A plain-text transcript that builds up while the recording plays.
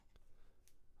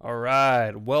All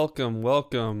right,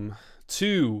 welcome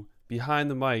to Behind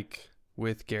the Mic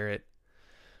with Garrett.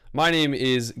 My name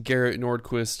is Garrett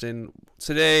Nordquist, and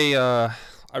today I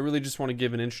really just want to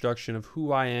give an introduction of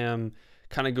who I am,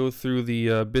 kind of go through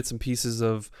the bits and pieces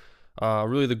of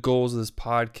really the goals of this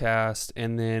podcast,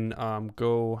 and then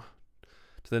go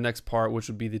to the next part, which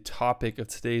would be the topic of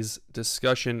today's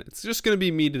discussion. It's just going to be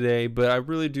me today, but I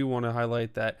really do want to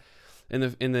highlight that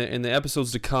in the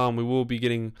episodes to come, we will be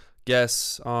getting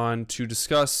guests on to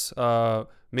discuss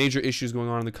major issues going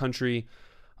on in the country,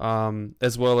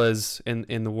 as well as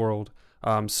in the world.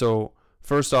 So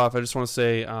first off, I just want to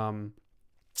say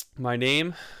my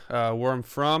name, where I'm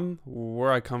from,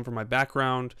 where I come from, my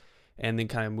background, and then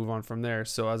kind of move on from there.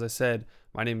 So as I said,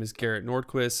 my name is Garrett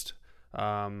Nordquist.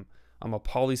 I'm a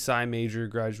poli-sci major,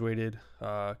 graduated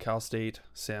Cal State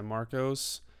San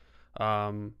Marcos.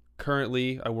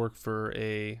 Currently, I work for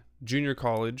a junior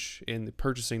college in the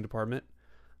purchasing department,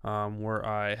 where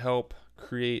I help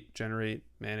create, generate,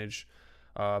 manage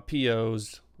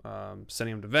POs,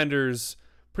 sending them to vendors,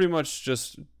 pretty much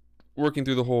just working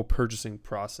through the whole purchasing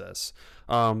process.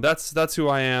 That's who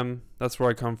I am. That's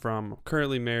where I come from. I'm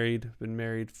currently married. Been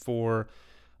married for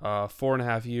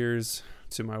 4.5 years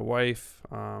to my wife.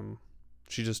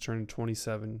 She just turned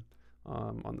 27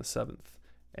 on the 7th.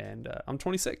 And I'm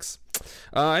 26.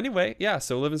 Anyway, yeah,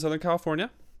 so live in Southern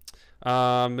California.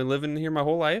 Been living here my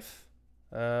whole life.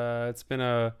 It's been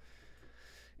a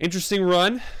interesting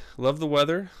run. Love the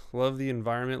weather, love the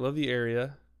environment, love the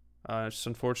area. It's just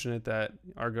unfortunate that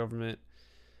our government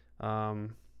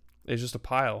is just a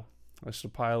pile. It's just a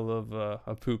pile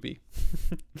of poopy.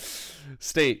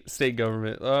 State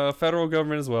government, federal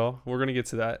government as well. We're gonna get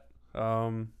to that.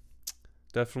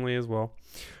 Definitely as well.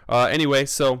 Anyway,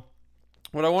 so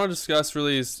what I want to discuss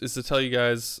really is to tell you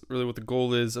guys really what the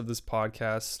goal is of this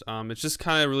podcast. It's just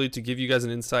kind of really to give you guys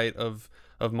an insight of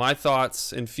my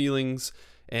thoughts and feelings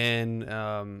and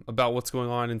about what's going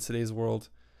on in today's world.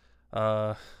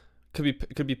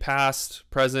 Could be past,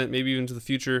 present, maybe even to the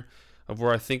future of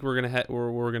where I think we're gonna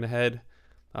head,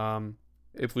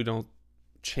 if we don't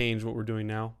change what we're doing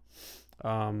now.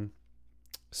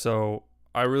 So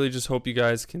I really just hope you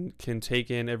guys can take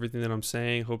in everything that I'm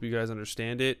saying. Hope you guys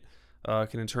understand it.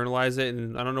 Can internalize it,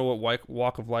 and I don't know what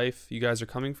walk of life you guys are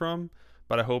coming from,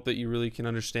 but I hope that you really can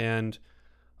understand,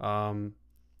 and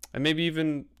maybe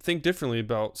even think differently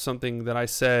about something that I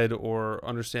said, or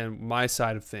understand my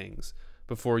side of things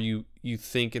before you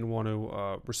think and want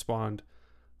to respond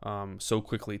so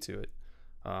quickly to it.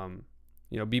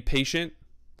 Be patient,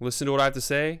 listen to what I have to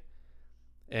say,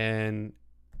 and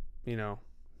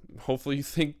hopefully you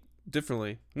think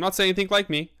differently. I'm not saying think like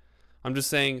me. I'm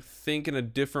just saying think in a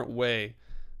different way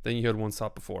than you had once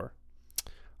thought before.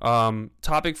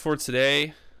 Topic for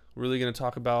today, we're really going to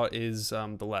talk about is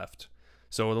the left.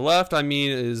 So the left, I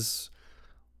mean, is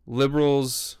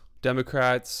liberals,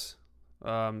 Democrats,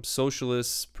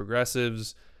 socialists,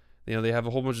 progressives. They have a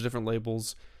whole bunch of different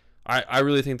labels. I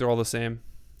really think they're all the same.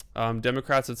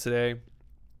 Democrats of today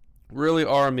really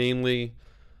are mainly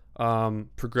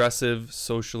progressive,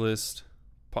 socialist,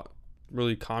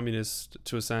 really communist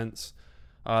to a sense.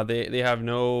 They have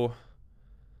no.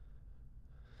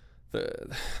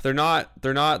 They're not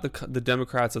the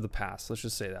Democrats of the past. Let's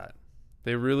just say that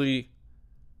they really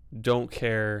don't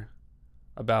care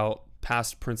about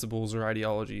past principles or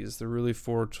ideologies. They're really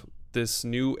for this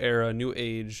new era, new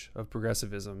age of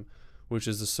progressivism, which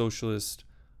is the socialist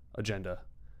agenda,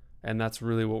 and that's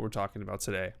really what we're talking about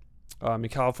today. In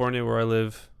California, where I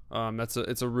live,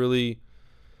 it's a really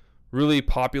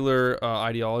popular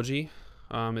ideology.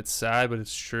 It's sad, but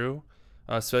it's true,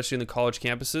 especially in the college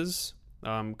campuses.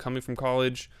 Coming from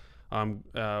college,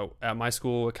 at my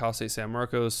school at Cal State San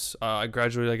Marcos, I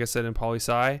graduated, like I said, in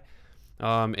poli-sci,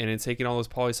 and in taking all those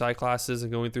poli-sci classes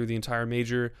and going through the entire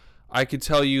major, I could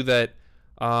tell you that,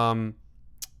 100%,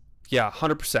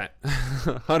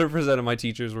 100% of my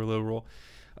teachers were liberal,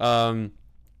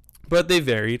 but they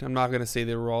varied. I'm not going to say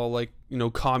they were all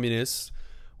communists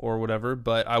or whatever,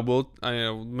 but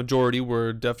majority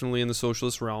were definitely in the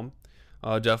socialist realm.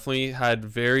 Definitely had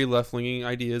very left-leaning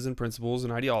ideas and principles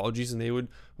and ideologies, and they would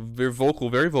very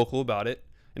vocal about it.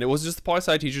 And it wasn't just the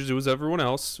poli-sci teachers; it was everyone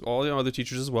else, all the other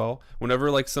teachers as well.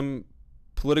 Whenever some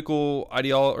political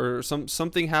ideology or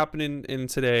something happened in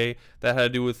today that had to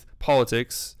do with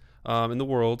politics in the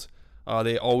world,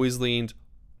 they always leaned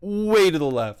way to the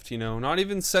left. Not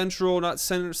even central, not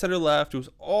center left. It was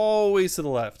always to the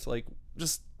left,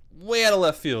 just way out of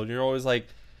left field. You're always like,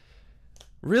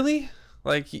 really?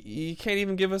 You can't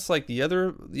even give us the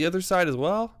other side as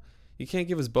well? You can't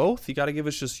give us both? You got to give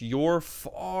us just your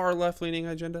far left-leaning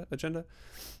agenda?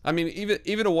 I mean,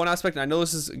 even a one aspect, and I know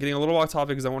this is getting a little off topic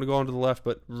because I want to go on to the left,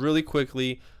 but really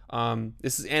quickly,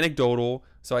 this is anecdotal,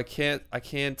 so I can't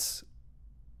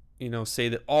say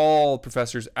that all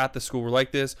professors at the school were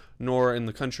like this, nor in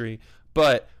the country.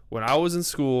 But when I was in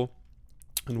school,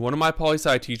 and one of my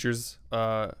poli-sci teachers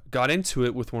got into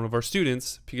it with one of our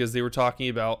students because they were talking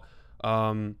about,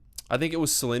 I think it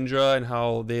was Solyndra and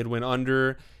how they had went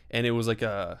under, and it was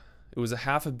a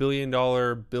 $500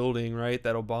 million building, right,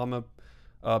 that Obama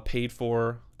paid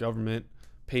for, government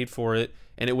paid for it,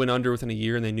 and it went under within a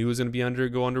year, and they knew it was going to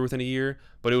go under within a year,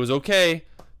 but it was okay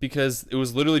because it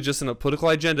was literally just in a political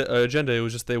agenda. It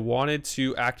was just they wanted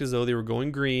to act as though they were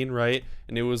going green, right?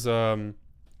 And it was a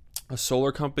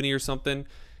solar company or something,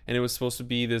 and it was supposed to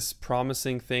be this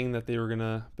promising thing that they were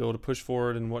gonna be able to push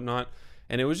forward and whatnot.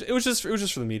 And it was just for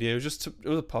the media. It was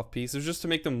a puff piece. It was just to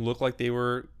make them look like they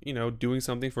were doing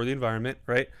something for the environment,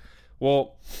 right?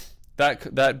 Well,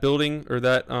 that building or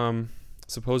that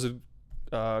supposed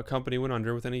company went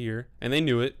under within a year, and they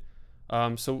knew it.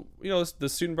 So the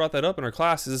student brought that up in our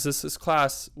class. This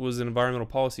class was an environmental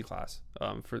policy class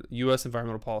for U.S.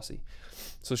 environmental policy.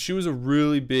 So she was a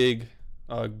really big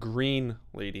green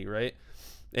lady, right?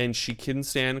 And she couldn't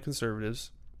stand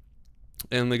conservatives.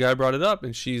 And the guy brought it up,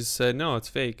 and she said, "No, it's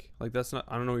fake. Like that's not.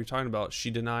 I don't know what you're talking about." She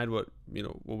denied what we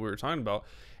were talking about.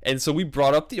 And so we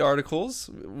brought up the articles.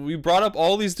 We brought up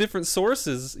all these different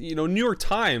sources. New York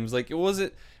Times. Like it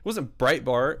wasn't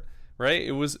Breitbart, right?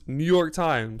 It was New York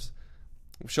Times.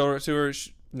 Showed it to her.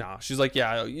 She's like,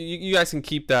 "Yeah, you guys can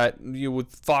keep that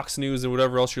with Fox News and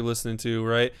whatever else you're listening to,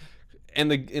 right?"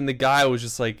 And the guy was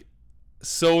just like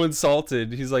so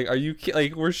insulted. He's like, "Are you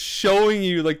like we're showing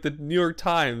you like the New York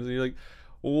Times?" And you're like,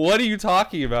 "What are you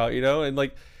talking about?" And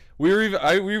like we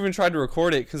even tried to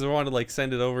record it because we wanted to like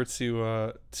send it over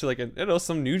to like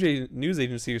some news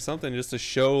agency or something just to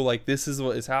show like this is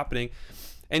what is happening.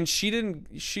 And she didn't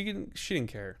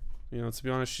care. To be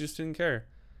honest, she just didn't care.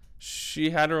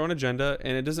 She had her own agenda,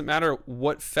 and it doesn't matter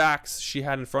what facts she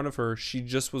had in front of her, she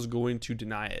just was going to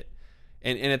deny it.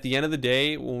 And at the end of the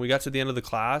day, when we got to the end of the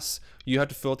class, you have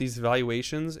to fill out these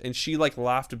evaluations, and she like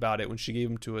laughed about it when she gave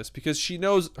them to us because she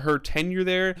knows her tenure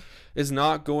there is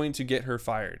not going to get her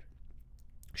fired.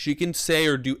 She can say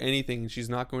or do anything, and she's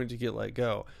not going to get let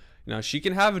go. Now, she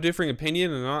can have a differing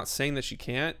opinion, and I'm not saying that she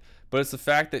can't, but it's the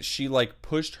fact that she like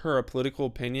pushed her political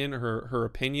opinion, her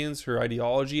opinions, her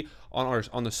ideology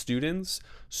on the students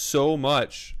so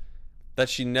much that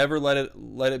she never let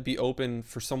it be open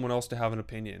for someone else to have an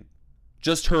opinion.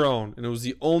 Just her own, and it was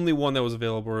the only one that was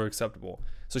available or acceptable.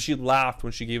 So she laughed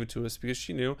when she gave it to us because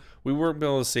she knew we weren't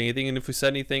able to say anything, and if we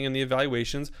said anything in the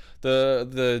evaluations,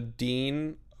 the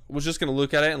dean was just going to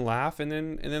look at it and laugh and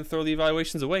then throw the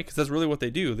evaluations away because that's really what they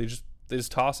do. They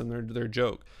just toss them. They're a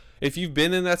joke. If you've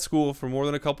been in that school for more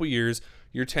than a couple years,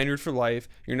 you're tenured for life.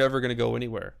 You're never going to go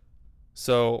anywhere.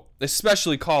 So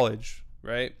especially college,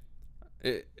 right?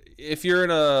 If you're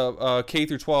in a K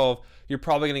through 12, you're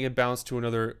probably going to get bounced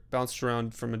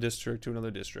around from a district to another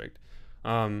district.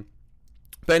 But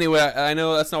anyway, I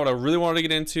know that's not what I really wanted to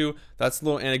get into. That's a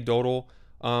little anecdotal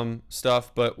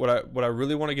stuff. But what I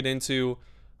really want to get into,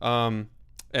 and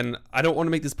I don't want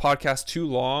to make this podcast too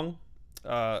long.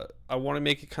 I want to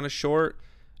make it kind of short,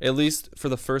 at least for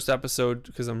the first episode,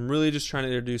 because I'm really just trying to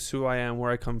introduce who I am,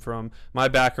 where I come from, my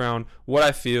background, what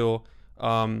I feel,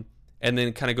 and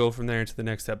then kind of go from there into the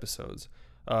next episodes.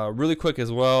 Really quick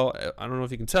as well, I don't know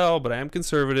if you can tell, but I am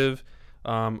conservative.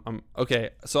 I'm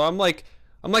like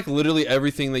literally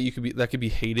everything that could be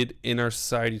hated in our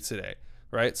society today,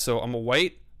 right? So I'm a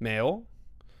white male,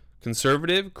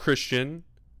 conservative, Christian,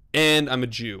 and I'm a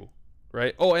Jew,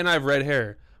 right? Oh, and I have red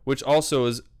hair, which also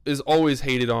is always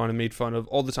hated on and made fun of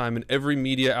all the time in every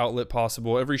media outlet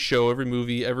possible, every show, every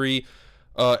movie, every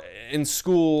in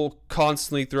school,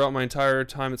 constantly throughout my entire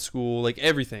time at school, like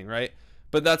everything, right?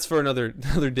 But that's for another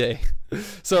day.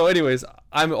 So anyways,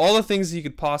 I'm all the things you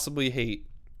could possibly hate,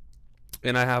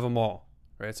 and I have them all,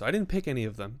 right? So I didn't pick any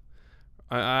of them.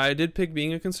 I did pick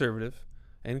being a conservative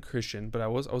and Christian, but I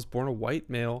was born a white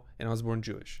male and I was born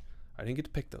Jewish. I didn't get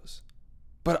to pick those,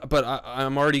 but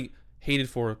I'm already hated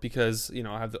for it because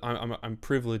I'm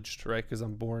privileged, right? Because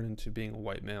I'm born into being a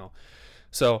white male.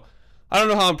 So I don't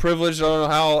know how I'm privileged. I don't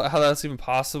know how that's even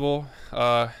possible.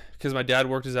 Because my dad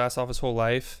worked his ass off his whole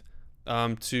life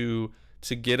to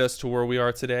get us to where we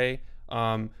are today.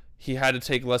 He had to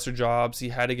take lesser jobs. He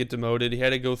had to get demoted. He had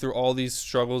to go through all these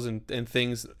struggles and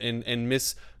things and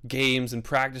miss games and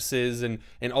practices and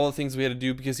all the things we had to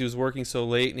do because he was working so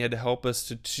late, and he had to help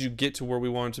us to get to where we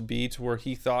wanted to be, to where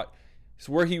he thought,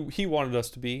 where he wanted us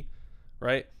to be,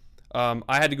 right? I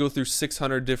had to go through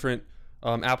 600 different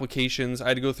applications. I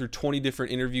had to go through 20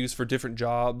 different interviews for different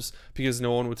jobs because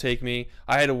no one would take me.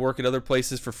 I had to work at other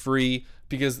places for free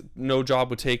because no job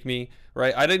would take me,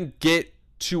 right? I didn't get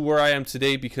to where I am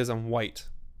today because I'm white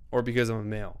or because I'm a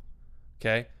male,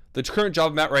 okay? The current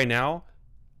job I'm at right now,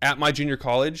 at my junior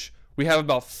college, we have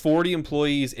about 40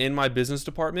 employees in my business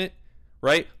department,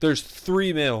 right? There's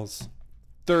 3 males,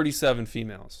 37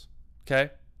 females,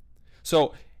 okay?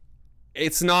 So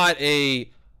it's not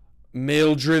a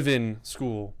male-driven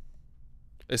school,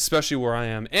 especially where I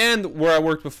am. And where I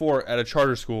worked before at a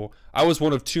charter school, I was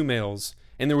one of 2 males,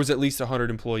 and there was at least 100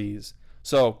 employees.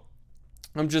 So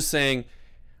I'm just saying,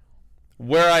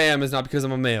 where I am is not because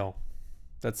I'm a male.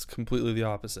 That's completely the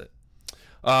opposite.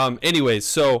 Anyways,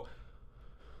 so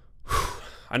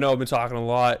I know I've been talking a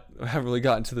lot. I haven't really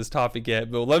gotten to this topic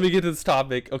yet, but let me get to this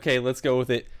topic. Okay, let's go with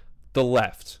it. The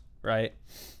left, right?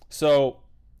 So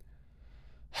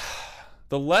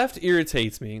the left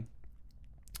irritates me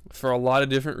for a lot of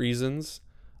different reasons.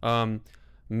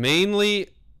 Mainly,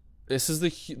 this is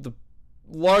the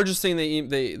largest thing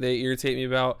they irritate me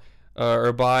about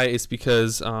or by is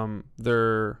because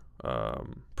they're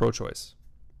pro-choice.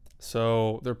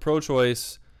 So they're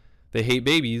pro-choice. They hate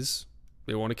babies.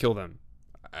 They want to kill them.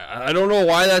 I don't know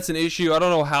why that's an issue. I don't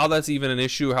know how that's even an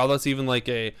issue. How that's even like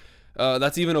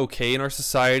that's even okay in our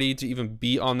society to even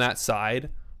be on that side.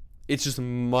 It's just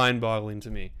mind-boggling to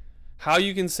me. How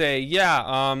you can say, yeah,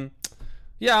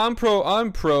 I'm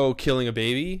pro killing a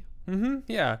baby.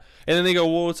 Yeah. And then they go,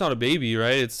 well, it's not a baby,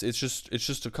 right? It's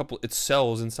just a couple. It's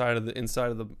cells inside of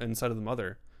the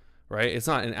mother, right? It's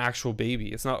not an actual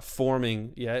baby. It's not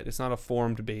forming yet. It's not a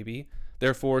formed baby.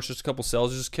 Therefore, it's just a couple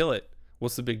cells. Just kill it.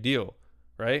 What's the big deal,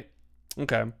 right?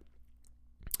 Okay.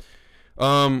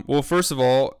 Well, first of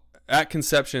all, at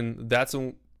conception, that's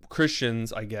when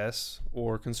Christians, I guess,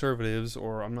 or conservatives,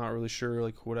 or I'm not really sure,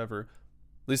 like whatever.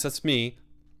 At least that's me.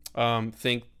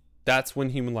 Think that's when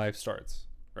human life starts,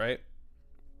 right?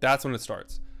 That's when it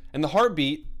starts. And the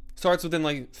heartbeat starts within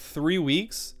like 3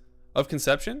 weeks of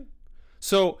conception.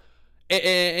 So,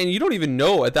 and you don't even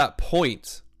know at that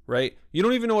point, right? You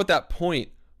don't even know at that point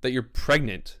that you're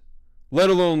pregnant, let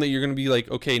alone that you're going to be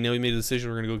like, okay, now we made a decision.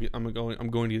 We're going to go I'm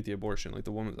going to get the abortion. Like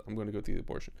the woman, I'm going to go through the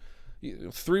abortion.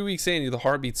 3 weeks in, the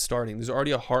heartbeat's starting. There's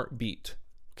already a heartbeat.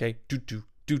 Okay. Do.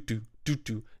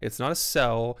 It's not a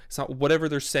cell. It's not whatever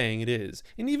they're saying it is.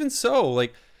 And even so,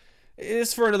 like,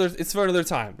 it's for another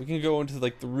time. We can go into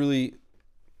like the really,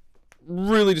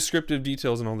 really descriptive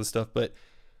details and all this stuff, but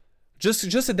just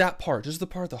at that part, just the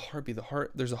part of the heartbeat,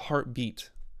 there's a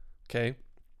heartbeat. Okay.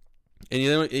 And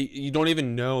you don't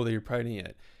even know that you're pregnant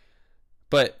yet.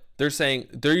 But they're saying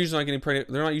they're usually not getting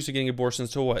pregnant. They're not usually getting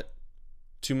abortions till what?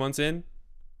 2 months in,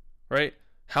 right?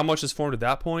 How much is formed at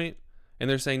that point? And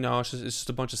they're saying, no, it's just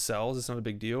a bunch of cells. It's not a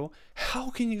big deal. How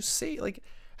can you say, like,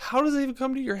 how does it even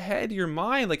come to your head, your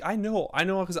mind? Like, I know,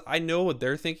 because I know what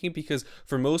they're thinking, because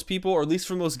for most people, or at least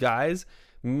for most guys,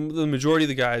 the majority of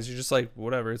the guys, you're just like,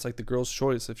 whatever. It's like the girl's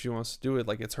choice if she wants to do it.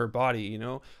 Like, it's her body, you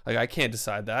know? Like, I can't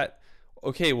decide that.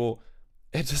 Okay, well,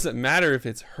 it doesn't matter if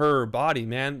it's her body,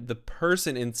 man. The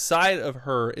person inside of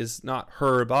her is not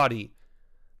her body.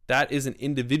 That is an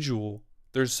individual.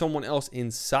 There's someone else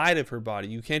inside of her body.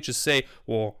 You can't just say,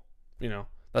 well, you know,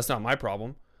 that's not my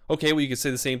problem. Okay, well, you could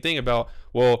say the same thing about,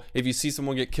 well, if you see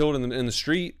someone get killed in the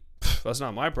street, that's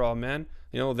not my problem, man.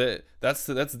 You know, that's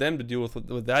them to deal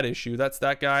with that issue. That's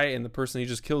that guy and the person he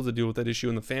just killed to deal with that issue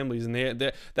and the families.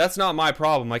 And that's not my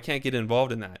problem. I can't get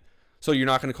involved in that. So you're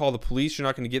not going to call the police. You're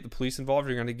not going to get the police involved.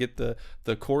 You're going to get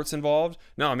the courts involved.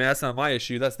 No, I mean, that's not my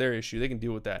issue. That's their issue. They can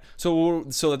deal with that. So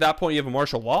at that point, you have a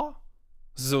martial law.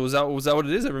 So was that what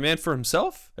it is? Every man for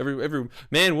himself? Every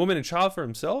man, woman, and child for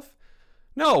himself?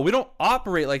 No, we don't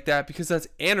operate like that because that's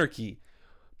anarchy.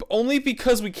 But only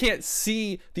because we can't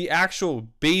see the actual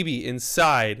baby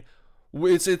inside.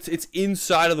 It's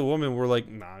inside of the woman. We're like,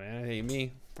 nah, man, it ain't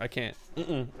me. I can't.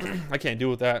 I can't deal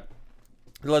with that.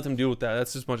 Let them deal with that.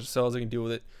 That's just a bunch of cells. They can deal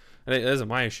with it. And it isn't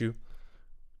my issue.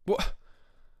 Well,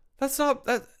 that's not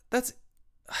that. That's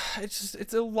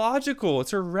it's illogical.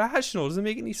 It's irrational. It doesn't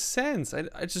make any sense.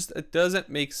 It doesn't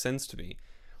make sense to me.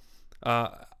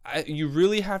 You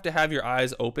really have to have your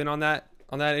eyes open on that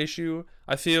issue.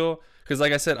 I feel, because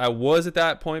like I said, I was at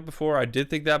that point before. I did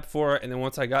think that before, and then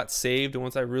once I got saved, and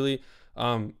once I really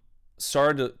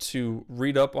started to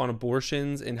read up on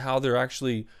abortions and how they're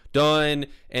actually done,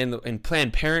 and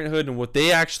Planned Parenthood and what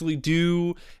they actually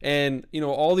do, and you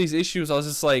know, all these issues, I was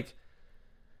just like,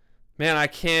 man, I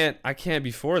can't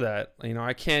be for that. You know,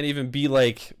 I can't even be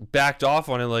like backed off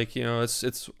on it. Like, you know,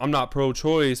 it's I'm not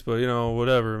pro-choice, but you know,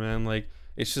 whatever, man. Like,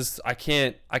 it's just I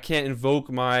can't invoke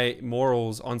my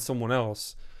morals on someone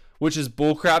else which is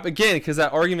bullcrap again, because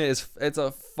that argument it's a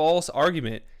false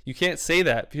argument. You can't say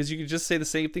that, because you can just say the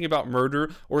same thing about murder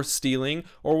or stealing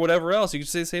or whatever else. You can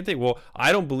say the same thing. Well,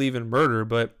 I don't believe in murder,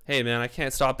 but hey, man, I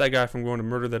can't stop that guy from going to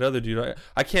murder that other dude.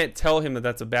 I can't tell him that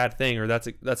that's a bad thing or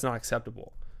that's not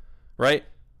acceptable, right?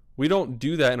 We don't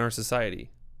do that in our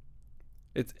society.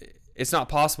 It's not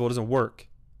possible. It doesn't work.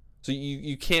 So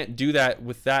you can't do that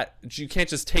with that. You can't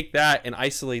just take that and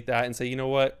isolate that and say, you know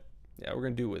what? Yeah, we're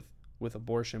going to do it with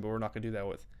abortion, but we're not going to do that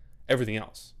with everything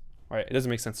else. All right, it doesn't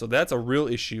make sense. So that's a real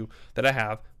issue that I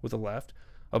have with the left.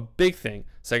 A big thing.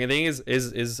 Second thing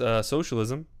is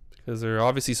socialism, because they're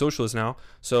obviously socialists now.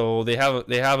 So they have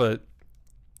a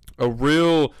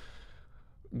real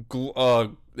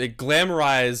they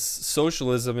glamorize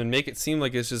socialism and make it seem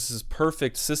like it's just this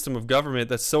perfect system of government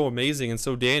that's so amazing and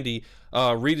so dandy.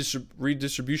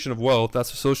 Redistribution of wealth. That's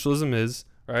what socialism is,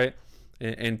 right?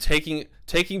 And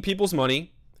taking people's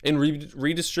money and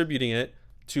redistributing it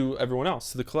to everyone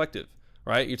else, to the collective,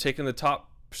 right? You're taking the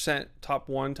top percent, top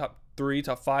 1, top 3,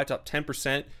 top 5, top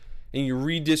 10%, and you're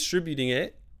redistributing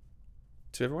it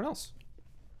to everyone else.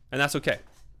 And that's okay.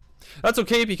 That's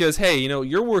okay because, hey, you know,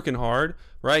 you're working hard,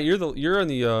 right? You're in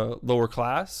the lower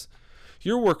class.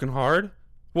 You're working hard.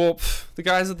 Well, the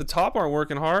guys at the top aren't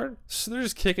working hard. So they're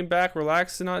just kicking back,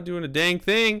 relaxing, not doing a dang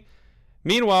thing.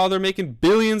 Meanwhile, they're making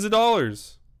billions of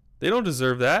dollars. They don't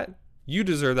deserve that. You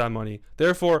deserve that money.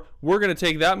 Therefore, we're going to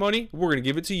take that money, we're going to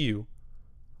give it to you.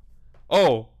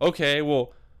 Oh, okay,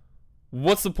 well,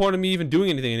 what's the point of me even doing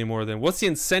anything anymore then? What's the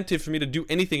incentive for me to do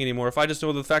anything anymore if I just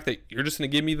know the fact that you're just going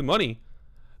to give me the money?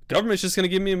 Government's just going to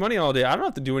give me the money all day. I don't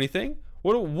have to do anything.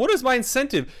 What is my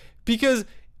incentive? Because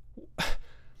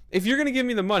if you're going to give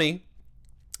me the money,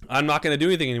 I'm not going to do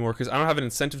anything anymore because I don't have an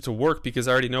incentive to work because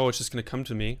I already know it's just going to come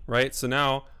to me, right? So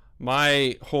now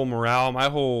my whole morale, my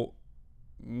whole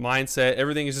mindset,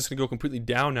 everything is just going to go completely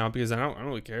down now because I don't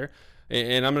really care.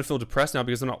 And I'm going to feel depressed now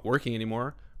because I'm not working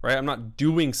anymore, right? I'm not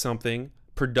doing something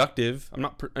productive. I'm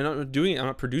not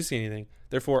producing anything.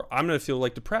 Therefore, I'm going to feel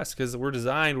like depressed because we're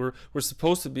designed, we're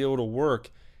supposed to be able to work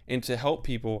and to help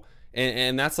people.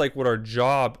 And that's like what our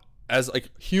job as like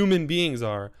human beings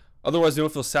are. Otherwise, you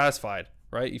don't feel satisfied,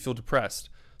 right? You feel depressed.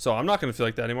 So I'm not going to feel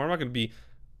like that anymore. I'm not going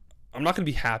to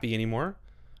be happy anymore,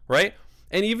 right?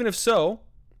 And even if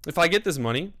if I get this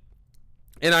money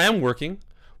and I am working,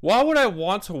 why would I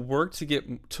want to work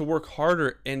to work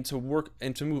harder and to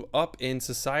move up in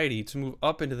society, to move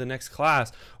up into the next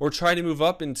class, or try to move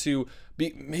up into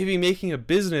maybe making a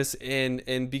business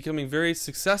and becoming very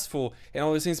successful and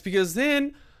all these things? Because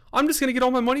then I'm just going to get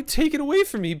all my money taken away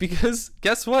from me, because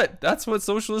guess what? That's what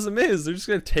socialism is. They're just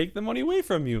going to take the money away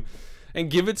from you and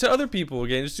give it to other people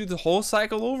again. Just do the whole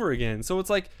cycle over again. So it's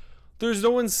like there's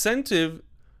no incentive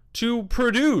to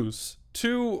produce,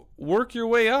 to work your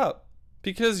way up,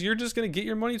 because you're just going to get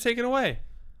your money taken away.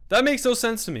 That makes no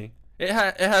sense to me. It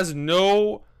has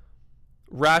no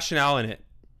rationale in it.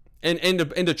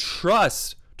 And to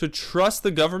trust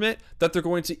the government that they're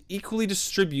going to equally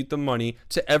distribute the money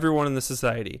to everyone in the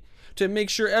society, to make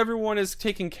sure everyone is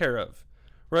taken care of,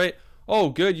 right? Oh,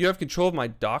 good, you have control of my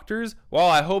doctors? Well,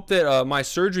 I hope that my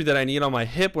surgery that I need on my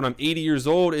hip when I'm 80 years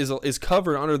old is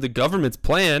covered under the government's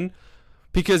plan.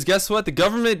 Because guess what? The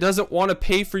government doesn't want to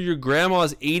pay for your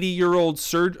grandma's 80-year-old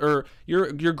or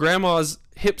your grandma's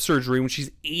hip surgery when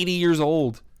she's 80 years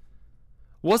old.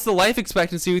 What's the life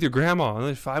expectancy with your grandma?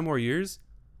 Another 5 more years?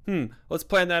 Let's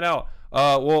plan that out.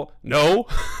 Well, no.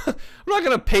 I'm not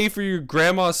going to pay for your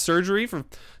grandma's surgery.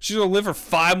 She's going to live for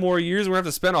 5 more years. We're going to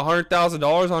have to spend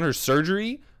 $100,000 on her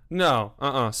surgery?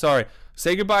 No. Sorry.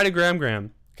 Say goodbye to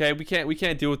Gram. Okay? We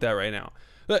can't deal with that right now.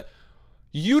 But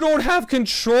you don't have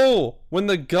control when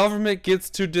the government gets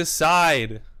to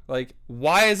decide. Like,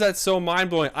 why is that so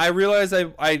mind-blowing? I realize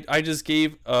I just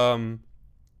gave an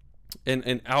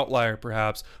outlier,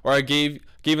 perhaps, or I gave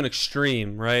an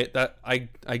extreme, right? That I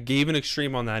gave an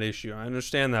extreme on that issue. I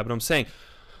understand that, but I'm saying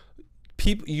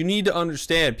people need to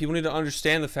understand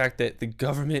the fact that the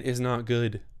government is not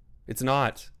good. It's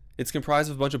not. It's comprised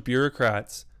of a bunch of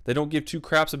bureaucrats. They don't give 2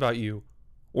 craps about you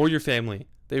or your family.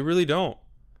 They really don't.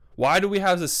 Why do we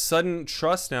have this sudden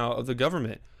trust now of the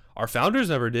government? Our founders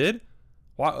never did.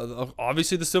 Why?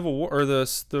 Obviously, the Civil War or the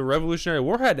Revolutionary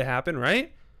War had to happen,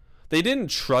 right? They didn't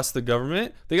trust the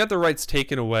government. They got their rights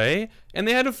taken away, and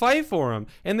they had to fight for them.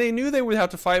 And they knew they would have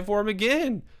to fight for them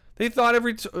again. They thought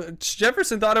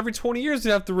Jefferson thought every 20 years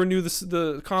they'd have to renew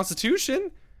the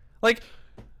Constitution. Like,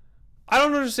 I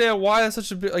don't understand why that's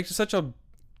such a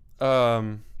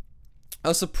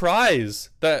surprise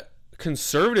that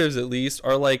conservatives, at least,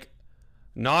 are like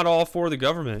not all for the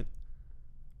government,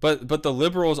 but the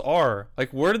liberals are.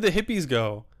 Like, where did the hippies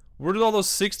go? Where did all those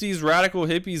 60s radical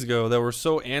hippies go that were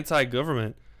so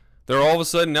anti-government? They're all of a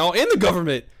sudden now in the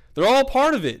government. They're all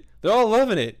part of it. They're all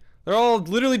loving it. They're all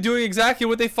literally doing exactly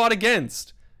what they fought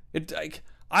against.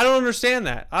 I don't understand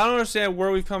that. I don't understand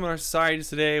where we've come in our society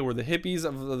today, where the hippies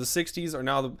of the 60s are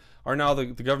now the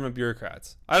government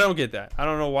bureaucrats. I don't get that. I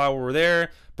don't know why we're there,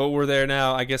 but we're there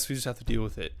now. I guess we just have to deal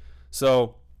with it.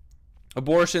 So,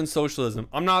 abortion, socialism.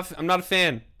 I'm not a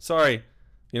fan. Sorry.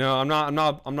 I'm not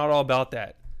all about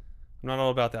that. I'm not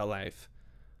all about that life.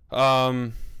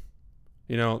 Those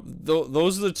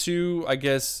are the two, I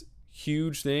guess,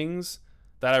 huge things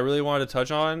that I really wanted to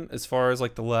touch on as far as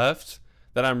like the left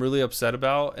that I'm really upset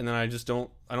about, and then I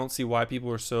don't see why people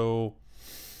are so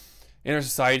in our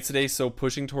society today so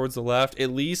pushing towards the left, at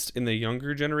least in the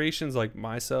younger generations like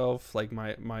myself, like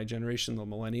my generation, the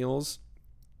millennials.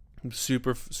 I'm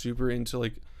super into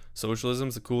like socialism.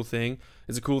 It's a cool thing.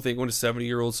 It's a cool thing when a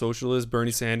 70-year-old socialist,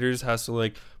 Bernie Sanders, has to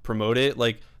like promote it.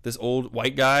 Like this old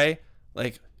white guy,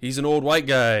 like he's an old white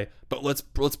guy, but let's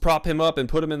prop him up and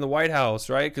put him in the White House,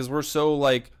 right? Because we're so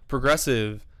like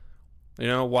progressive.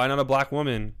 Why not a black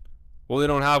woman? Well, they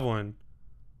don't have one.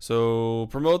 So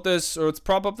promote this, or let's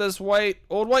prop up this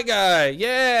old white guy.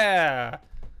 Yeah.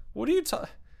 What are you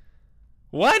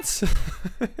What?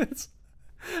 It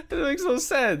makes no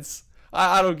sense.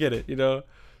 I don't get it,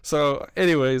 So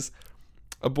anyways,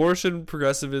 abortion,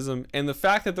 progressivism, and the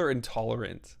fact that they're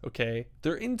intolerant, okay?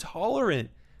 They're intolerant.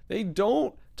 They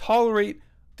don't tolerate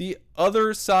the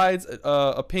other side's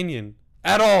opinion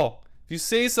at all. If you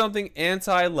say something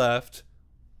anti-left,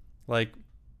 like,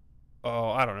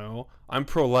 oh, I don't know, I'm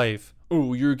pro-life.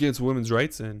 Oh, you're against women's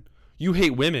rights then. You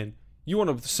hate women. You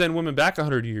want to send women back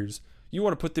 100 years. You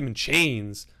want to put them in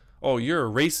chains. Oh, you're a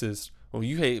racist. Oh,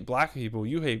 you hate black people.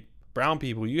 You hate brown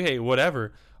people. You hate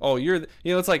whatever. Oh,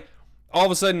 it's like all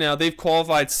of a sudden now they've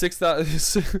qualified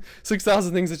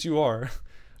 6,000 things that you are.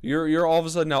 You're all of a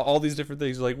sudden now all these different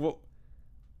things. You're like,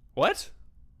 what?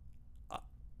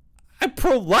 I'm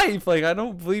pro-life. Like, I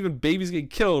don't believe in babies getting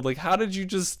killed. Like, how did you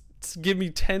just give me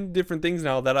 10 different things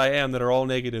now that I am that are all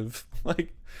negative?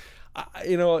 Like,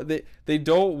 they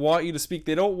don't want you to speak.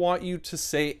 They don't want you to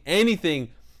say anything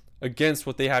against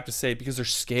what they have to say because they're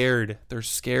scared. They're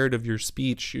scared of your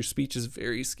speech. Your speech is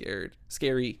very scary.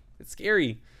 It's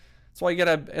scary.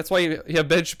 That's why you have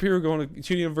Ben Shapiro going to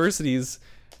two universities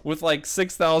with like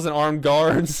 6,000 armed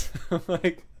guards.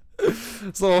 Like,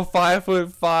 so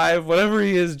 5'5", whatever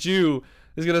he is, Jew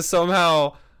is gonna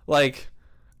somehow like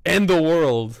end the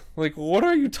world. Like, what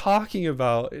are you talking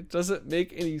about? It doesn't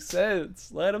make any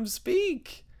sense. Let him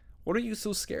speak. What are you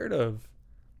so scared of?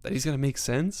 That he's gonna make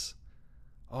sense?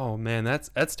 Oh man,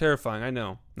 that's terrifying. I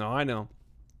know.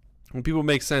 When people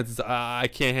make sense, I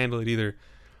can't handle it either.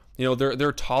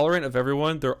 They're tolerant of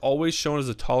everyone. They're always shown as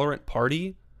a tolerant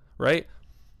party, right?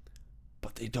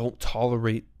 But they don't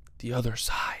tolerate the other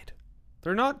side.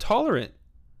 They're not tolerant.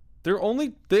 They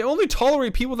only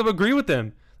tolerate people that agree with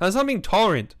them. That's not being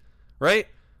tolerant, right?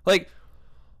 Like,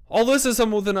 I'll listen to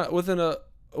someone with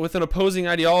an opposing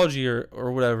ideology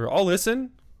or whatever. I'll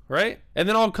listen, right? And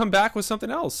then I'll come back with something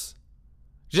else.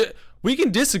 We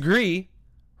can disagree,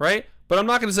 right? But I'm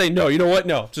not going to say, no, you know what?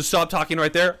 No, just stop talking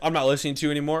right there. I'm not listening to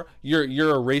you anymore. You're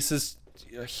a racist,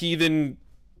 heathen,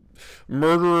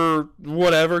 murderer,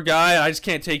 whatever guy. I just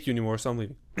can't take you anymore, so I'm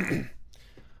leaving.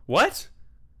 What?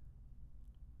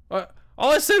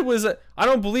 All I said was that I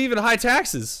don't believe in high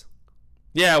taxes.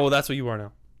 Yeah, well, that's what you are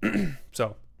now.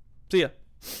 So, see ya.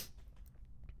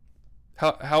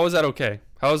 How is that okay?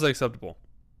 How is that acceptable?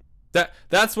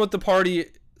 That's what the party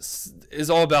is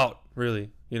all about,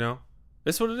 really.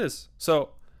 It's what it is.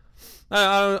 So,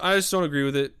 I just don't agree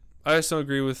with it. I just don't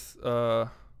agree with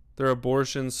their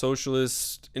abortion,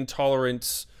 socialist,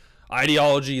 intolerant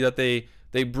ideology that they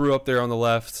brew up there on the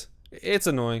left. It's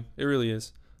annoying. It really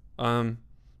is.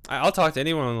 I'll talk to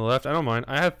anyone on the left. I don't mind.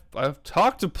 I've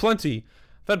talked to plenty.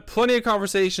 I've had plenty of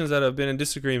conversations that have been in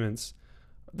disagreements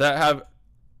that have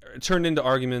turned into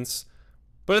arguments.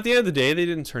 But at the end of the day, they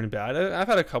didn't turn bad. I've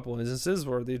had a couple instances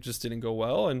where they just didn't go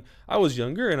well, and I was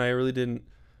younger, and I really didn't.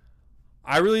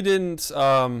 I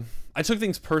took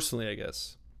things personally, I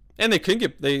guess, and they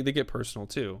get personal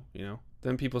too.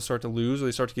 Then people start to lose, or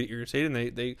they start to get irritated,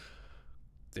 and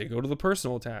they go to the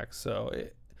personal attacks. So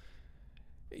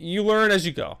you learn as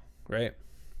you go, right?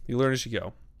 You learn as you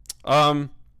go.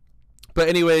 But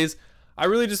anyways, I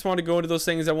really just want to go into those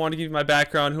things. I want to give you my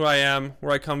background, who I am,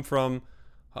 where I come from.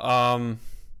 What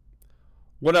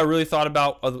I really thought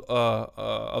about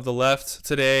of the left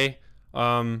today.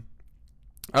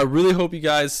 I really hope you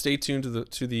guys stay tuned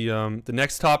to the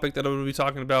next topic that I'm going to be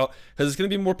talking about, because it's going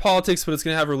to be more politics, but it's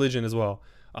going to have religion as well.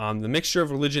 the mixture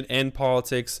of religion and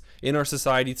politics in our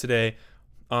society today,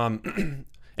 and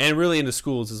really into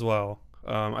schools as well.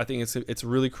 I think it's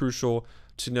really crucial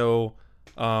to know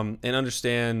and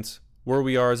understand where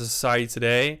we are as a society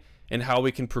today and how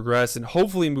we can progress and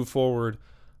hopefully move forward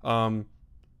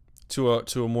to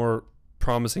a more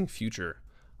promising future.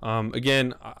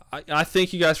 Again, I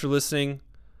thank you guys for listening.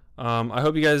 I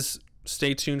hope you guys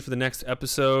stay tuned for the next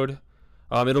episode.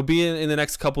 It'll be in the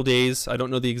next couple days. I don't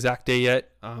know the exact day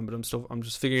yet, but I'm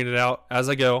just figuring it out as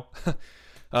I go.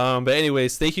 But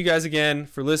anyways, thank you guys again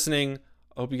for listening.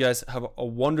 I hope you guys have a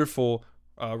wonderful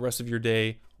rest of your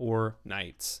day or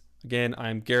nights. Again,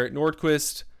 I'm Garrett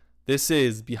Nordquist. This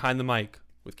is Behind the Mic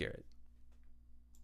with Garrett.